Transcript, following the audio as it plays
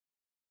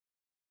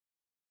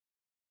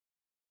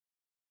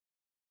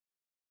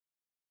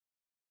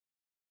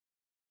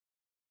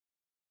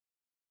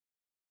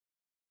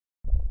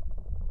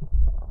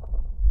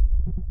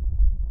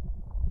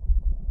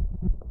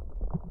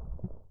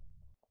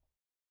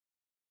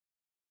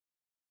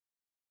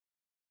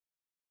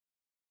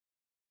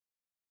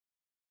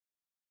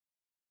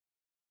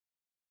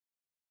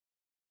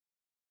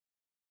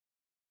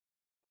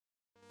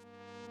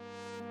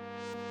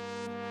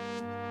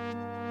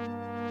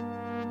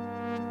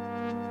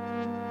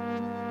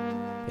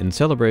In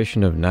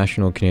celebration of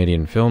National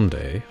Canadian Film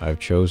Day, I've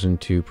chosen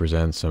to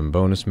present some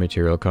bonus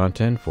material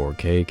content for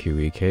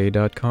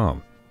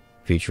kqek.com,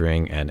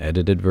 featuring an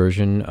edited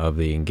version of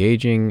the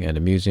engaging and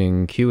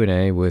amusing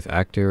Q&A with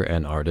actor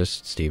and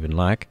artist Stephen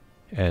Lack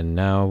and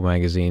Now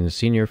Magazine's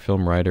senior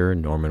film writer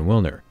Norman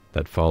Wilner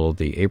that followed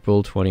the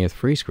April 20th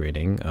free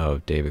screening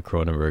of David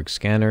Cronenberg's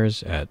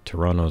Scanners at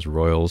Toronto's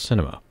Royal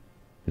Cinema.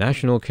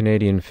 National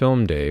Canadian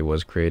Film Day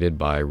was created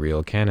by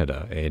Reel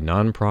Canada, a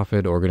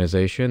non-profit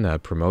organization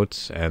that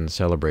promotes and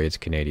celebrates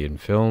Canadian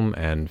film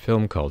and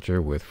film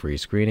culture with free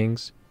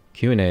screenings,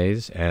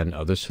 Q&As, and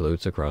other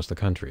salutes across the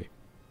country.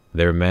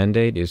 Their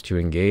mandate is to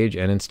engage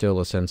and instill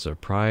a sense of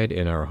pride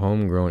in our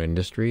homegrown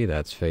industry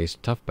that's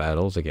faced tough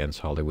battles against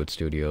Hollywood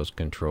studios'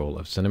 control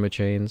of cinema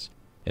chains,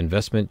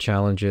 investment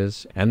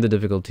challenges, and the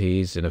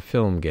difficulties in a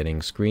film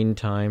getting screen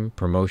time,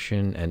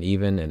 promotion, and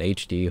even an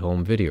HD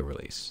home video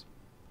release.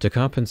 To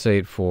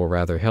compensate for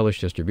rather hellish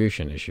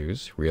distribution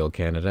issues, Reel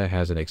Canada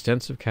has an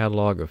extensive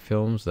catalog of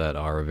films that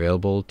are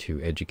available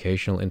to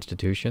educational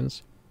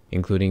institutions,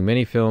 including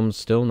many films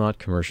still not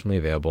commercially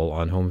available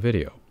on home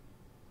video.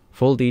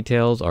 Full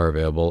details are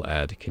available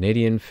at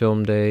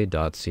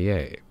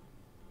canadianfilmday.ca.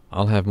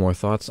 I'll have more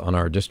thoughts on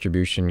our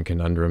distribution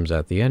conundrums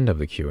at the end of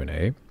the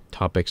Q&A,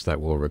 topics that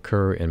will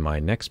recur in my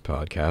next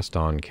podcast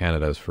on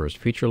Canada's first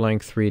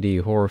feature-length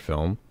 3D horror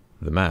film,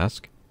 The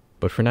Mask.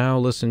 But for now,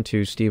 listen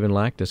to Stephen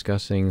Lack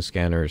discussing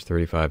Scanner's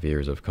 35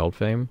 years of cult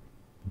fame,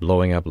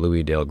 blowing up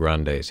Louis Del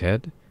Grande's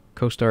head,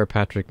 co-star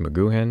Patrick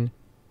McGoohan,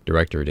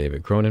 director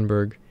David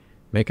Cronenberg,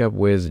 makeup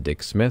whiz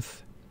Dick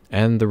Smith,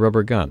 and The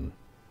Rubber Gun,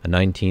 a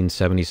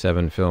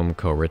 1977 film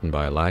co-written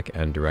by Lack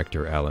and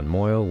director Alan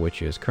Moyle,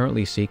 which is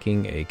currently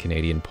seeking a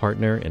Canadian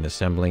partner in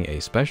assembling a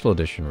special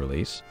edition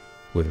release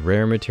with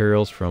rare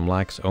materials from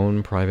Lack's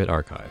own private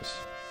archives.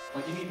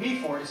 What you need me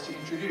for is to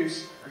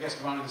introduce our guest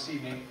of honor this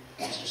evening,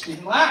 Mr.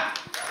 Stephen Lack.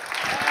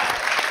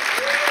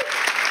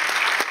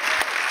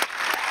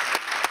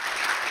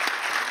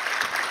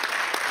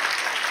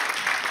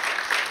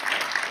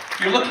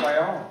 You're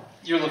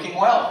looking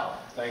well.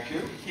 Thank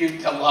you. You're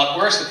a lot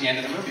worse at the end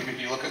of the movie, but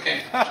you look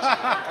okay.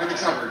 I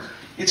recovered.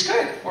 It's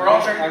good. We're all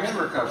very... I'm in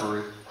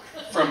recovery.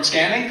 From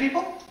scanning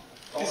people?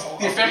 The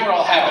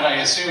ephemeral habit,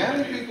 I assume.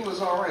 Scanning people is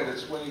all right.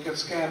 It's when you get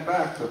scanned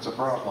back that's a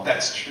problem.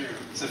 That's true.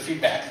 It's a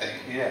feedback thing.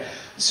 Yeah.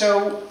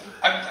 So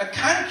I'm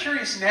kind of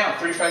curious now,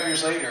 35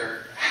 years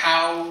later,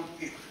 how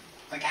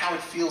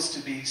it feels to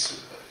be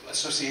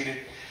associated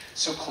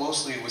so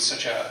closely with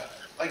such a...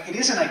 it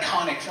is an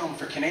iconic film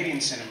for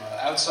Canadian cinema.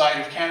 Outside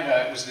of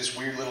Canada, it was this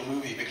weird little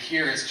movie, but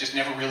here it's just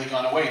never really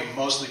gone away,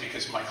 mostly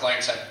because my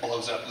client side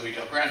blows up Louis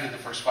Del Grande in the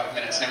first 5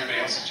 minutes, and everybody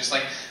else is just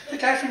like, the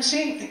guy from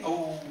Seeing...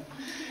 Oh...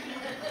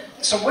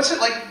 So what's it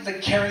like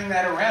carrying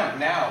that around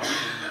now?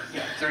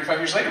 35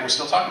 years later, we're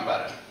still talking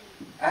about it.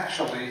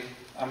 Actually,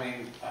 I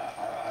mean,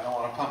 I don't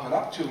want to pump it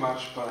up too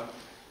much, but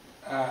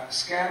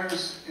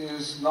Scanners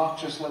is not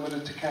just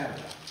limited to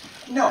Canada.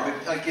 No,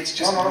 but it's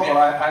just... No, but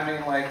I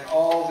mean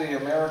all the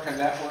American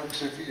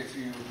networks, if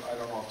you, I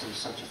don't know if there's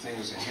such a thing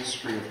as a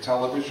history of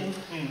television,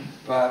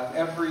 but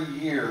every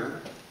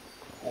year,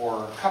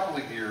 or a couple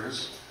of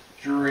years,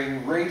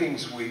 during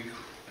ratings week,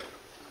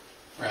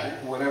 right.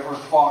 Whatever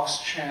Fox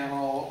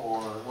channel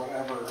or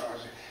whatever,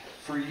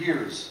 for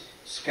years,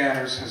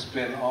 Scanners has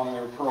been on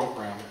their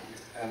program,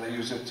 and they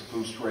use it to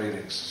boost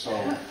ratings. So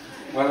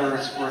whether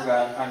it's for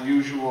that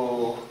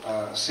unusual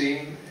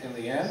scene in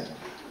the end,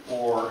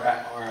 or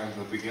in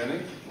the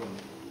beginning, when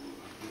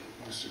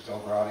Mr. Del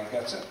Grande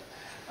gets it,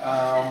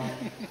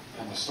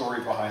 and the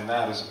story behind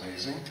that is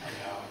amazing.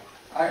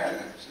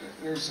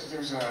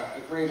 There's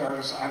a great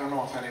artist, I don't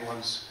know if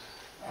anyone's,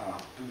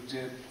 who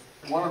did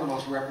one of the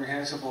most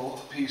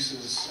reprehensible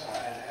pieces,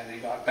 and he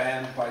got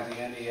banned by the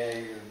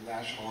NEA, the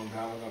National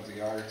Endowment of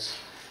the Arts,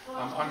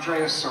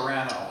 Andreas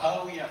Serrano.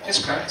 Oh yeah,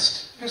 Piss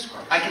Christ. Piss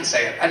Christ. I can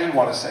say it. I didn't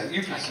want to say it.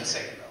 You can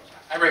say it.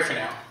 I write for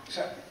now.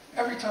 So,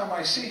 every time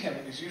I see him,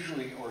 he's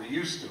usually, or he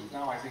used to,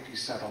 now I think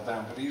he's settled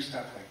down, but he used to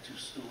have like two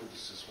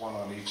stewardesses, one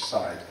on each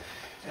side.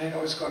 And he'd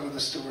always go to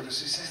the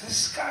stewardess, he says,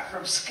 "This guy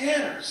from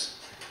Scanners.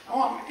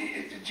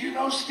 Did you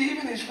know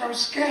Stephen? He's from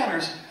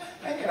Scanners."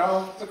 And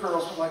the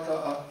girls were like,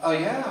 "Oh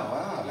yeah,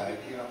 wow,"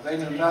 they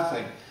knew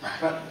nothing.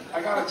 But I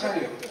got to tell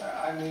you,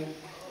 I mean,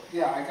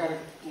 yeah, I got a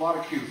lot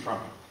of cue from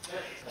him.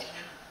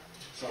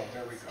 So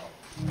there we go.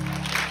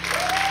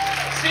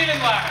 Stephen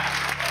Lack,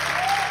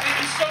 thank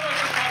you so much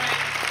for coming.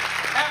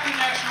 Happy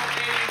National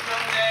Canadian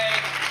Film Day.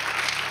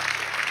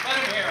 Let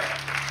him hear it.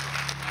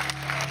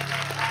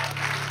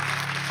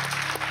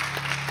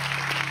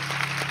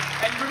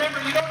 And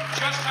remember, you don't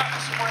just have to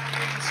support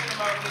Canadian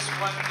cinema this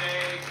one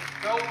day.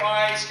 Go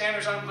buy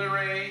Scanners on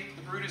Blu-ray.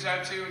 The Brood is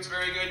out too. It's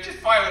very good.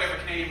 Just buy whatever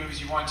Canadian movies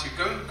you want to.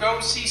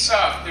 Go see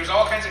stuff. There's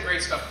all kinds of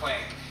great stuff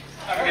playing.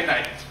 Have a good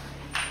night.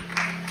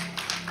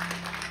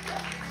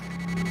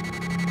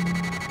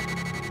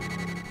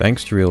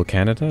 Thanks to Reel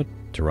Canada,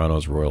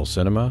 Toronto's Royal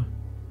Cinema,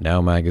 Now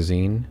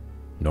Magazine,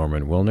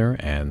 Norman Wilner,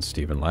 and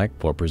Stephen Lack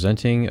for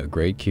presenting a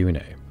great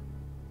Q&A.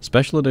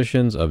 Special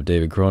editions of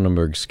David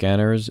Cronenberg's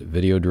Scanners,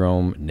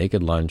 Videodrome,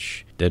 Naked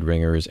Lunch, Dead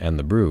Ringers, and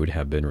The Brood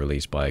have been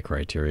released by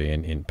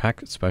Criterion in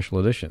packed special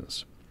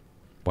editions.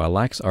 While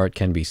Lack's art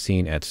can be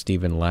seen at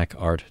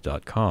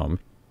stephenlackart.com,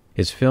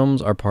 his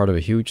films are part of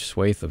a huge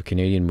swathe of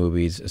Canadian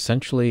movies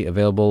essentially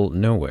available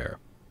nowhere.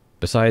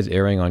 Besides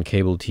airing on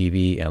cable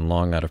TV and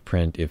long out of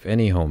print if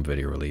any home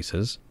video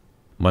releases,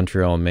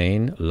 Montreal,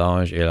 Maine,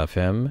 L'Ange et la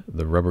Femme,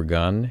 The Rubber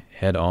Gun,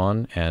 Head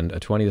On, and A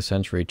 20th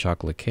Century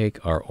Chocolate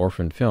Cake are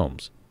orphan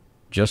films,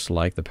 just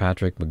like the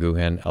Patrick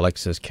McGoohan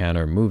Alexis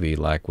Canner movie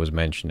Lack was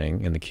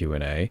mentioning in the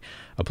Q&A,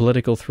 a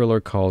political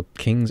thriller called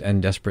Kings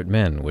and Desperate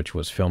Men, which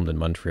was filmed in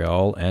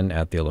Montreal and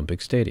at the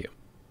Olympic Stadium.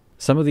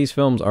 Some of these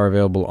films are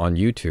available on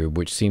YouTube,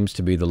 which seems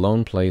to be the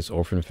lone place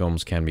orphan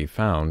films can be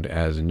found,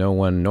 as no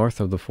one north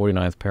of the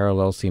 49th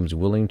parallel seems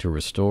willing to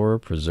restore,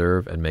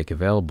 preserve, and make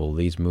available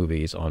these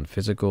movies on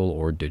physical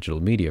or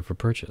digital media for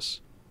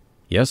purchase.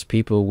 Yes,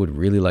 people would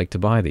really like to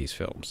buy these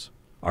films.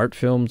 Art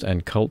films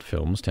and cult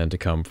films tend to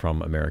come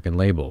from American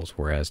labels,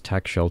 whereas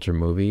tax shelter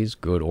movies,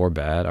 good or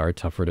bad, are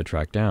tougher to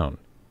track down.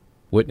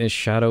 Witness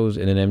Shadows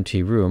in an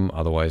Empty Room,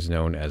 otherwise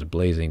known as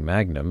Blazing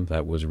Magnum,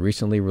 that was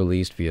recently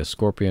released via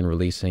Scorpion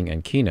Releasing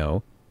and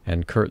Kino,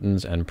 and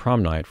Curtains and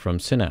Prom Night from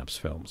Synapse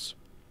Films.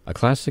 A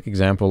classic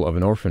example of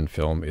an orphan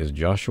film is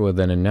Joshua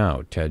Then and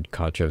Now, Ted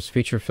Kotcheff's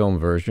feature film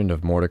version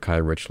of Mordecai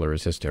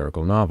Richler's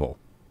hysterical novel.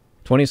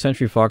 20th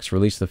Century Fox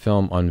released the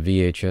film on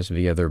VHS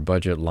via their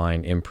budget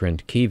line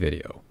imprint Key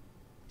Video.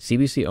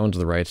 CBC owns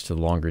the rights to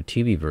the longer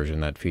TV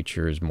version that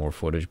features more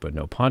footage but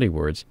no potty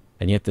words,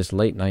 and yet this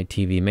late-night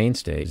TV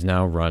mainstay is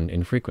now run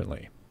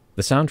infrequently.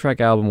 The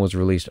soundtrack album was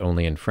released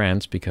only in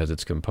France because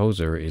its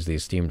composer is the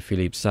esteemed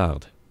Philippe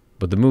Sard,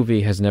 but the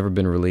movie has never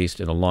been released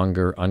in a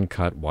longer,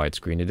 uncut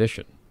widescreen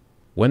edition.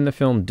 When the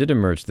film did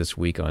emerge this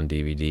week on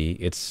DVD,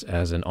 it's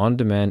as an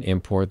on-demand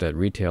import that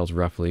retails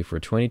roughly for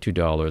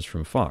 $22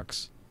 from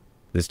Fox.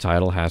 This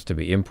title has to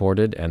be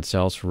imported and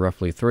sells for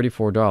roughly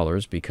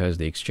 $34 because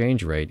the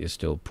exchange rate is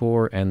still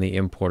poor and the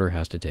importer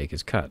has to take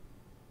his cut.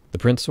 The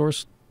print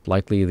source?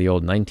 Likely the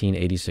old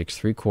 1986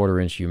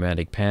 3/4-inch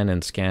U-matic pan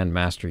and scan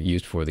master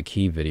used for the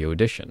Key Video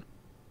edition.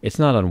 It's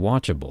not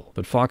unwatchable,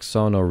 but Fox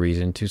saw no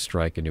reason to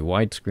strike a new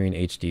widescreen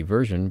HD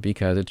version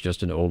because it's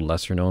just an old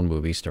lesser-known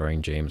movie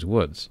starring James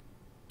Woods.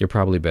 You're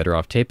probably better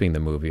off taping the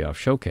movie off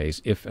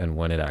Showcase if and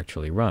when it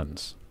actually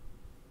runs.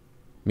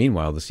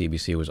 Meanwhile, the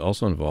CBC was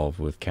also involved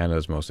with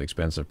Canada's most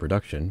expensive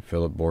production,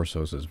 Philip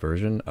Borsos's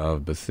version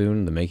of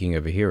Bethune, The Making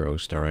of a Hero,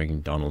 starring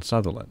Donald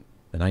Sutherland.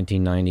 The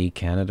 1990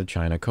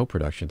 Canada-China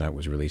co-production that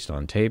was released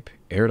on tape,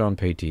 aired on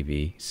pay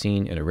TV,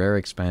 seen in a rare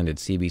expanded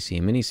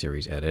CBC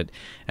miniseries edit,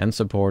 and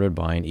supported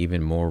by an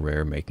even more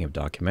rare making-of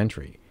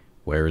documentary.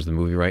 Where is the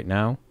movie right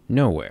now?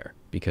 Nowhere,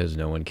 because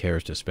no one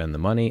cares to spend the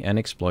money and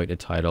exploit a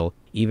title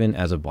even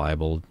as a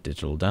viable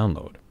digital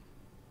download.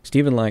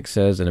 Stephen Lack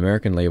says an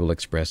American label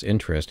expressed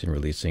interest in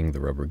releasing The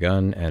Rubber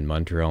Gun, and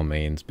Montreal,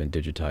 Maine's been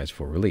digitized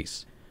for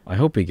release. I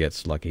hope he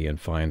gets lucky and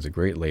finds a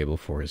great label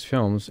for his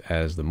films,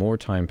 as the more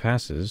time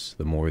passes,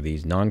 the more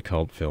these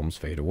non-cult films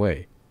fade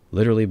away,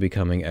 literally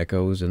becoming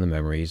echoes in the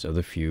memories of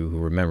the few who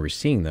remember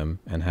seeing them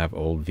and have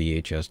old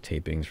VHS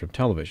tapings from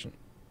television.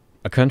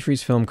 A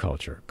country's film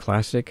culture,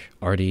 classic,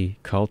 arty,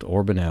 cult,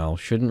 or banal,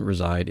 shouldn't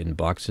reside in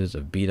boxes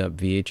of beat-up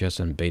VHS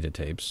and beta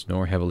tapes,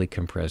 nor heavily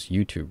compressed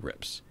YouTube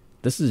rips.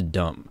 This is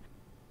dumb,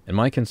 and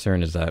my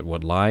concern is that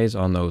what lies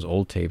on those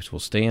old tapes will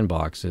stay in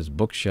boxes,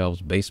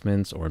 bookshelves,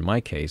 basements, or in my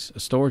case, a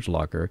storage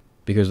locker,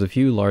 because the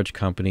few large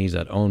companies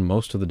that own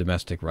most of the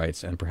domestic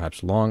rights and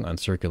perhaps long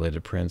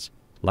uncirculated prints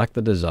lack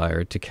the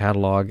desire to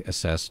catalog,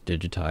 assess,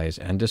 digitize,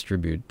 and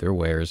distribute their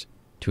wares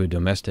to a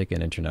domestic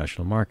and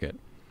international market.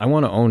 I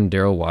want to own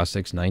Daryl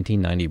Wassick's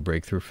 1990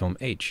 breakthrough film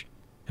H,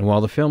 and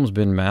while the film's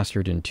been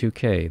mastered in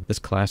 2K, this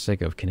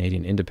classic of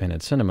Canadian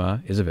independent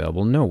cinema is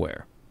available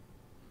nowhere.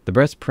 The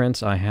best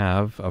prints I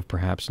have of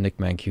perhaps Nick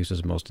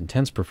Mancuse's most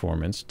intense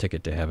performance,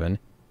 Ticket to Heaven,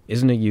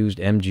 isn't a used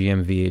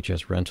MGM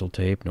VHS rental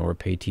tape, nor a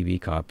pay TV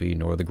copy,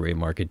 nor the gray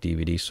market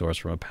DVD source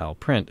from a PAL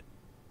print,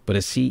 but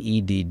a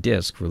CED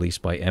disc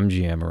released by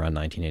MGM around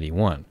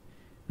 1981.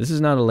 This is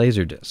not a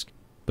laser disc,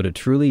 but a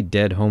truly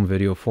dead home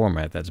video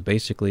format that's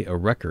basically a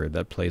record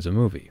that plays a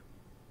movie.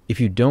 If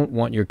you don't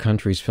want your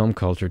country's film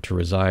culture to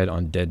reside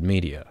on dead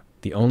media,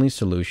 the only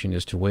solution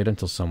is to wait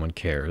until someone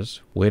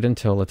cares, wait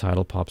until a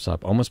title pops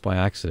up almost by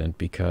accident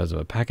because of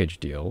a package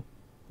deal,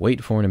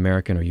 wait for an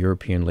American or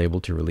European label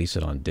to release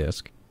it on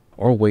disc,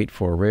 or wait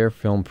for a rare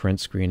film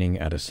print screening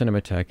at a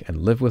cinematheque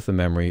and live with the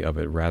memory of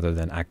it rather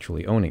than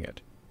actually owning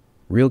it.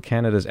 Real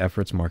Canada's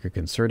efforts mark a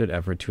concerted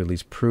effort to at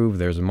least prove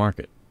there's a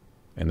market.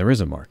 And there is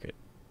a market.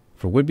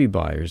 For would-be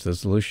buyers, the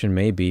solution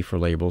may be for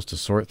labels to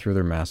sort through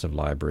their massive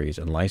libraries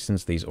and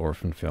license these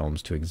orphan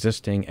films to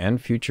existing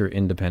and future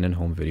independent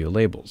home video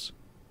labels.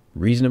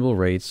 Reasonable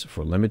rates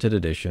for limited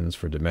editions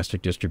for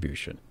domestic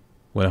distribution.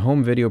 When a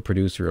home video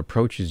producer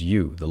approaches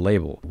you, the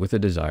label, with a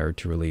desire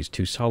to release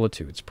Two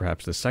Solitudes,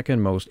 perhaps the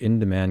second most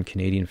in-demand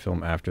Canadian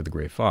film after The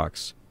Grey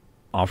Fox,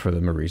 offer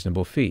them a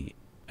reasonable fee,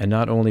 And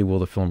not only will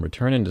the film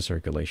return into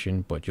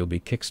circulation, but you'll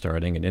be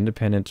kickstarting an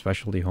independent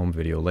specialty home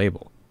video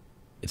label.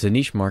 It's a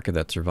niche market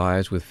that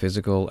survives with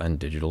physical and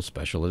digital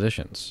special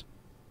editions.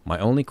 My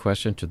only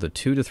question to the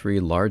 2 to 3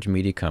 large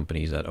media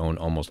companies that own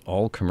almost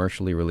all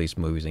commercially released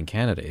movies in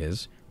Canada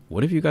is,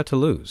 what have you got to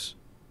lose?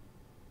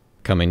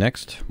 Coming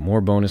next,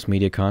 more bonus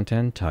media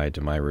content tied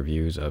to my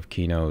reviews of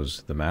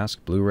Kino's The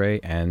Mask Blu-ray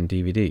and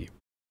DVD.